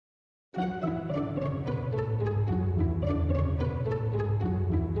Hello,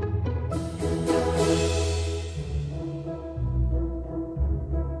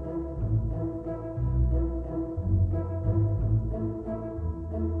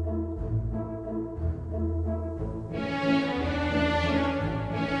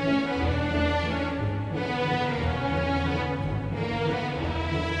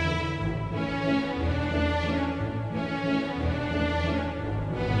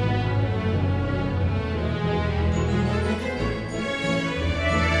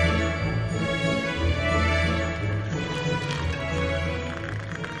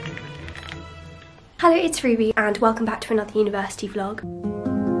 it's Ruby and welcome back to another university vlog.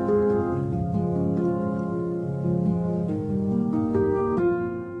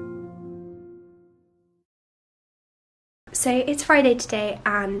 So it's Friday today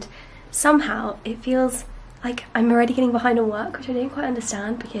and somehow it feels like I'm already getting behind on work, which I don't quite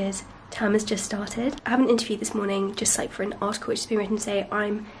understand because term has just started. I have an interview this morning just like for an article which has been written today.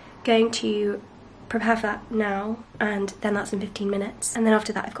 I'm going to prepare for that now, and then that's in 15 minutes, and then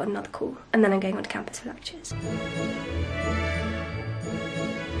after that I've got another call, and then I'm going on to campus for lectures.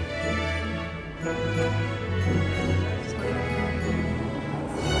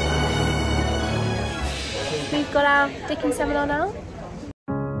 We've got our Dickens seminar now.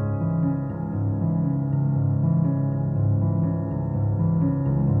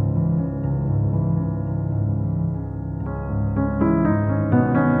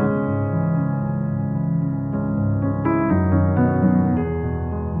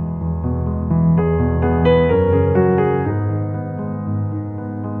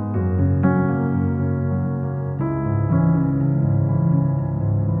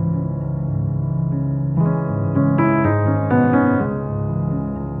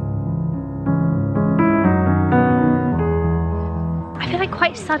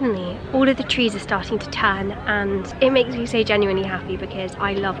 Quite suddenly, all of the trees are starting to turn, and it makes me so genuinely happy because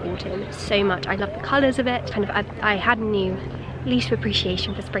I love autumn so much. I love the colours of it. I had a new lease of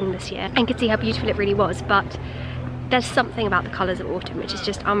appreciation for spring this year and could see how beautiful it really was, but there's something about the colours of autumn which is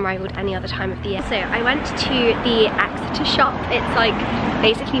just unrivaled any other time of the year. So I went to the Exeter shop. It's like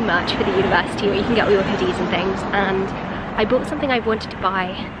basically merch for the university where you can get all your hoodies and things, and I bought something I've wanted to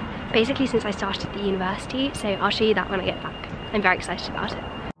buy basically since I started the university, so I'll show you that when I get back. I'm very excited about it.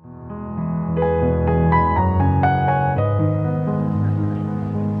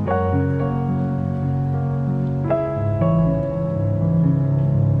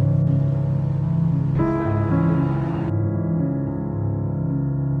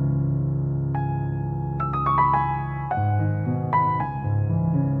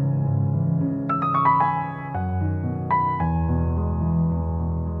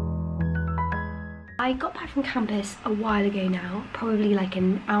 I got back from campus a while ago now, probably like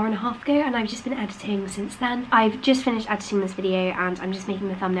an hour and a half ago, and I've just been editing since then. I've just finished editing this video and I'm just making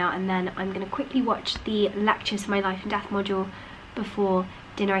the thumbnail, and then I'm going to quickly watch the lectures for my life and death module before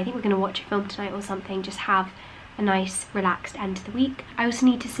dinner. I think we're going to watch a film tonight or something, just have a nice relaxed end to the week. I also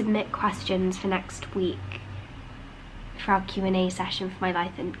need to submit questions for next week for our Q&A session for my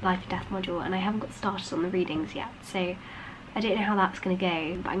life and death module, and I haven't got started on the readings yet, so I don't know how that's going to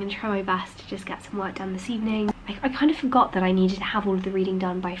go, but I'm going to try my best to just get some work done this evening. I kind of forgot that I needed to have all of the reading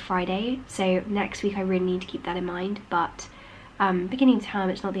done by Friday, so next week I really need to keep that in mind, but beginning of term,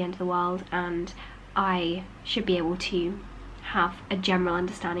 it's not the end of the world, and I should be able to have a general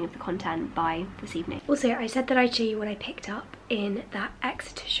understanding of the content by this evening. Also, I said that I'd show you what I picked up in that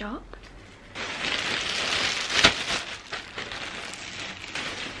Exeter shop.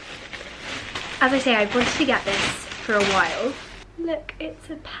 As I say, I've wanted to get this for a while. Look,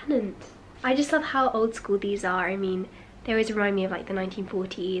 it's a pennant. I just love how old school these are. I mean, they always remind me of like the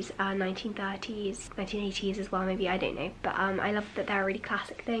 1940s, 1930s, 1980s as well, maybe, I don't know. But I love that they're a really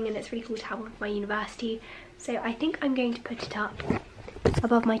classic thing, and it's really cool to have one for my university. So I think I'm going to put it up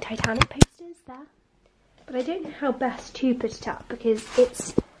above my Titanic posters there. But I don't know how best to put it up because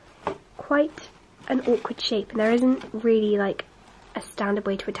it's quite an awkward shape and there isn't really like a standard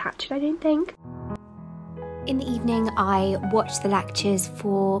way to attach it, I don't think. In the evening, I watched the lectures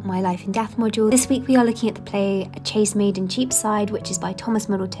for my Life and Death module. This week we are looking at the play A Chaste Maid in Cheapside, which is by Thomas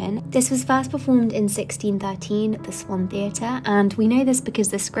Middleton. This was first performed in 1613 at the Swan Theatre, and we know this because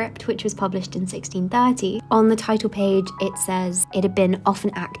the script, which was published in 1630, on the title page it says it had been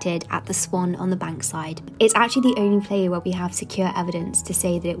often acted at the Swan on the Bankside. It's actually the only play where we have secure evidence to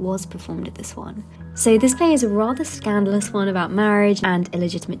say that it was performed at the Swan. So this play is a rather scandalous one about marriage and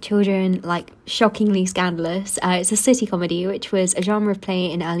illegitimate children, like shockingly scandalous. Regardless, it's a city comedy, which was a genre of play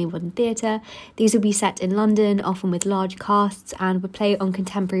in early modern theatre. These would be set in London, often with large casts, and would play on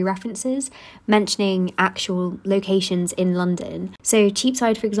contemporary references, mentioning actual locations in London. So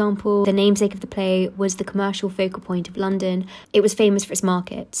Cheapside, for example, the namesake of the play, was the commercial focal point of London. It was famous for its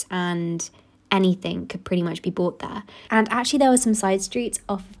markets, and anything could pretty much be bought there. And actually there were some side streets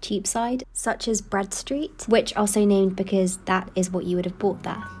off of Cheapside, such as Bread Street, which are so named because that is what you would have bought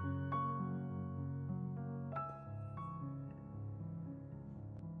there.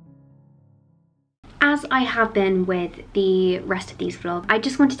 As I have been with the rest of these vlogs, I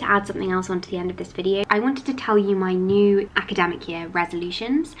just wanted to add something else onto the end of this video. I wanted to tell you my new academic year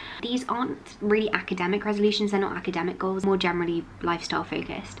resolutions. These aren't really academic resolutions, they're not academic goals, more generally lifestyle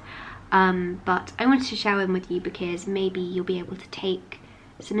focused. But I wanted to share them with you because maybe you'll be able to take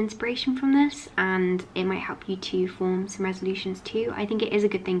some inspiration from this and it might help you to form some resolutions too. I think it is a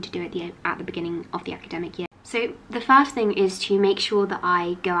good thing to do at the beginning of the academic year. So the first thing is to make sure that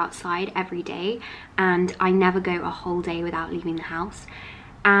I go outside every day and I never go a whole day without leaving the house.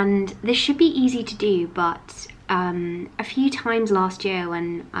 And this should be easy to do, but a few times last year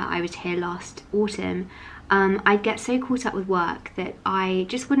when I was here last autumn, I'd get so caught up with work that I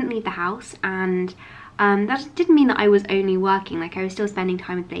just wouldn't leave the house, and that didn't mean that I was only working. Like, I was still spending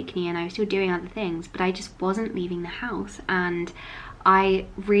time with Blakeney and I was still doing other things, but I just wasn't leaving the house, and I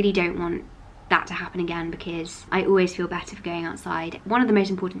really don't want that to happen again because I always feel better for going outside. One of the most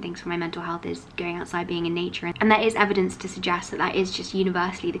important things for my mental health is going outside, being in nature, and there is evidence to suggest that that is just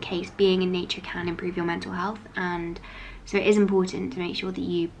universally the case. Being in nature can improve your mental health, and so it is important to make sure that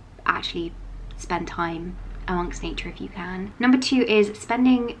you actually spend time amongst nature if you can. Number 2 is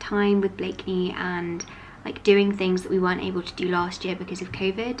spending time with Blakeney and like doing things that we weren't able to do last year because of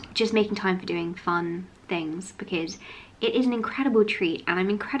COVID. Just making time for doing fun things because it is an incredible treat, and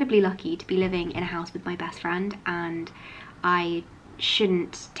I'm incredibly lucky to be living in a house with my best friend, and I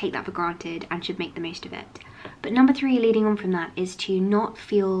shouldn't take that for granted and should make the most of it. But number 3, leading on from that, is to not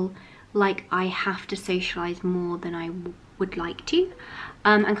feel like I have to socialise more than I would like to,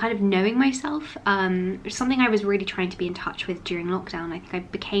 and kind of knowing myself. Something I was really trying to be in touch with during lockdown. I think I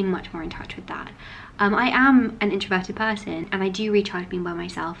became much more in touch with that. I am an introverted person and I do recharge being by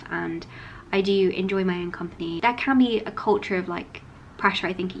myself, and I do enjoy my own company. There can be a culture of like pressure,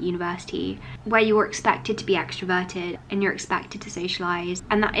 I think, at university where you're expected to be extroverted and you're expected to socialise,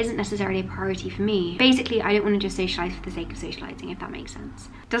 and that isn't necessarily a priority for me. Basically, I don't want to just socialise for the sake of socialising, if that makes sense.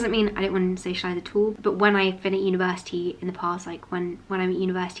 Doesn't mean I don't want to socialise at all, but when I've been at university in the past, like when I'm at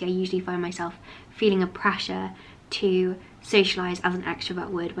university, I usually find myself feeling a pressure to socialise as an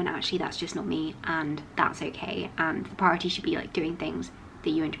extrovert would, when actually that's just not me, and that's okay, and the priority should be like doing things that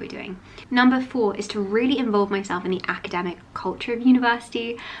you enjoy doing. Number 4 is to really involve myself in the academic culture of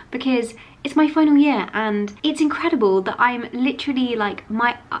university, because it's my final year and it's incredible that I'm literally like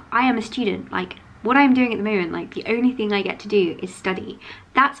I am a student. Like, what I'm doing at the moment, like the only thing I get to do is study.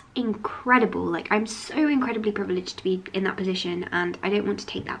 That's incredible. Like, I'm so incredibly privileged to be in that position, and I don't want to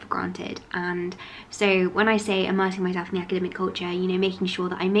take that for granted. And so when I say immersing myself in the academic culture, you know, making sure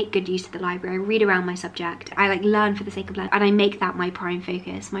that I make good use of the library, I read around my subject, I like learn for the sake of learning, and I make that my prime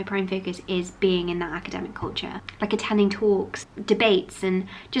focus. My prime focus is being in that academic culture, like attending talks, debates, and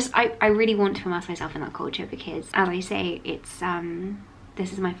just I really want to immerse myself in that culture because, as I say, it's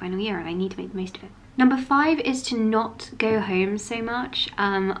this is my final year and I need to make the most of it. Number 5 is to not go home so much.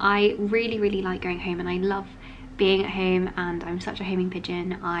 I really like going home, and I love being at home, and I'm such a homing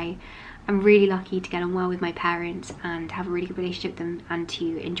pigeon. I'm really lucky to get on well with my parents and have a really good relationship with them, and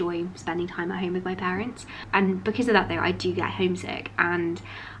to enjoy spending time at home with my parents. And because of that though, I do get homesick, and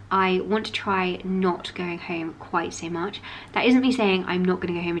I want to try not going home quite so much. That isn't me saying I'm not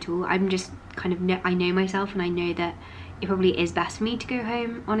going to go home at all. I'm just kind of, I know myself, and I know that it probably is best for me to go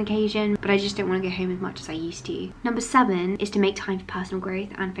home on occasion, but I just don't want to go home as much as I used to. Number 7 is to make time for personal growth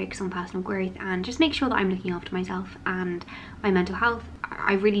and focus on personal growth, and just make sure that I'm looking after myself and my mental health.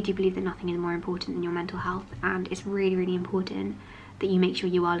 I really do believe that nothing is more important than your mental health, and it's really important that you make sure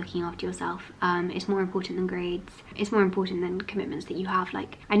you are looking after yourself. It's more important than grades. It's more important than commitments that you have.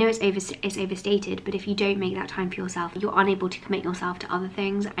 Like, I know it's overstated, but if you don't make that time for yourself, you're unable to commit yourself to other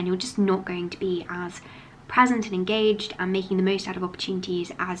things, and you're just not going to be as present and engaged and making the most out of opportunities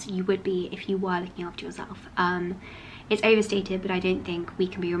as you would be if you were looking after yourself. It's overstated, but I don't think we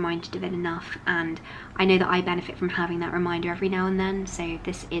can be reminded of it enough, and I know that I benefit from having that reminder every now and then, so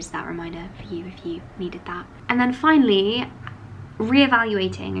this is that reminder for you if you needed that. And then finally,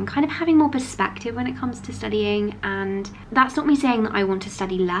 reevaluating and kind of having more perspective when it comes to studying. And that's not me saying that I want to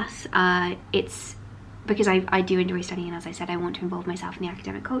study less, it's because I do enjoy studying, and as I said, I want to involve myself in the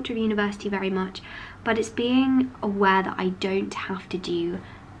academic culture of university very much, but it's being aware that I don't have to do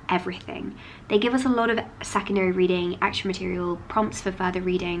everything. They give us a lot of secondary reading, extra material, prompts for further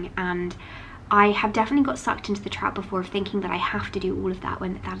reading, and I have definitely got sucked into the trap before of thinking that I have to do all of that,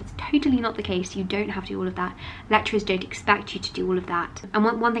 when that is totally not the case. You don't have to do all of that. Lecturers don't expect you to do all of that. And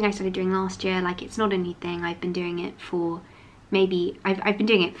one thing I started doing last year, like, it's not a new thing, I've been doing it for maybe, I've been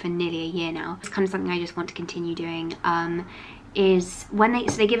doing it for nearly a year now. It's kind of something I just want to continue doing, is when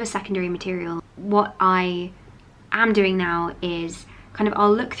they give us secondary material, what I am doing now is kind of,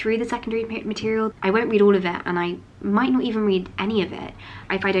 I'll look through the secondary material. I won't read all of it, and I might not even read any of it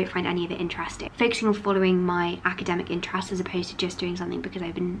if I don't find any of it interesting. Focusing on following my academic interests as opposed to just doing something because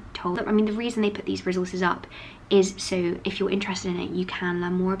I've been told. I mean, the reason they put these resources up is so if you're interested in it, you can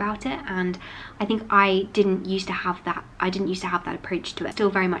learn more about it, and I think I didn't used to have that approach to it. Still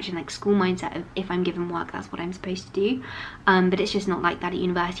very much in like school mindset of, if I'm given work, that's what I'm supposed to do, but it's just not like that at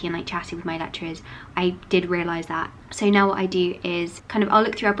university. And like chatting with my lecturers, I did realise that. So now what I do is kind of, I'll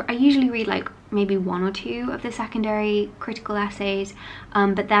look through, I usually read like maybe 1 or 2 of the secondary critical essays,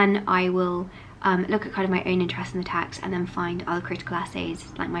 but then I will look at kind of my own interest in the text and then find other critical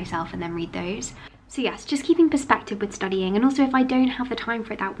essays like myself and then read those. So yes, just keeping perspective with studying, and also if I don't have the time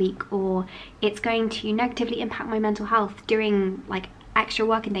for it that week, or it's going to negatively impact my mental health doing like extra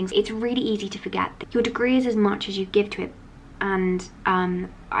work and things, it's really easy to forget that your degree is as much as you give to it. And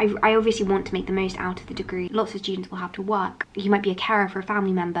I obviously want to make the most out of the degree. Lots of students will have to work. You might be a carer for a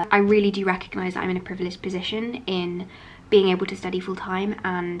family member. I really do recognise that I'm in a privileged position in being able to study full time,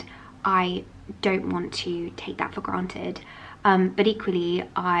 and I don't want to take that for granted. But equally,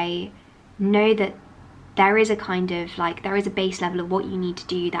 I know that there is a kind of like, there is a base level of what you need to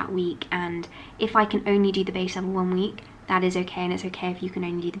do that week, and if I can only do the base level 1 week, that is okay, and it's okay if you can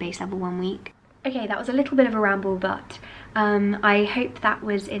only do the base level 1 week. Okay, that was a little bit of a ramble, but I hope that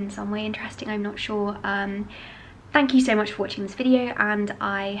was in some way interesting. I'm not sure. Thank you so much for watching this video, and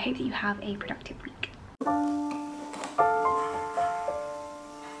I hope that you have a productive week.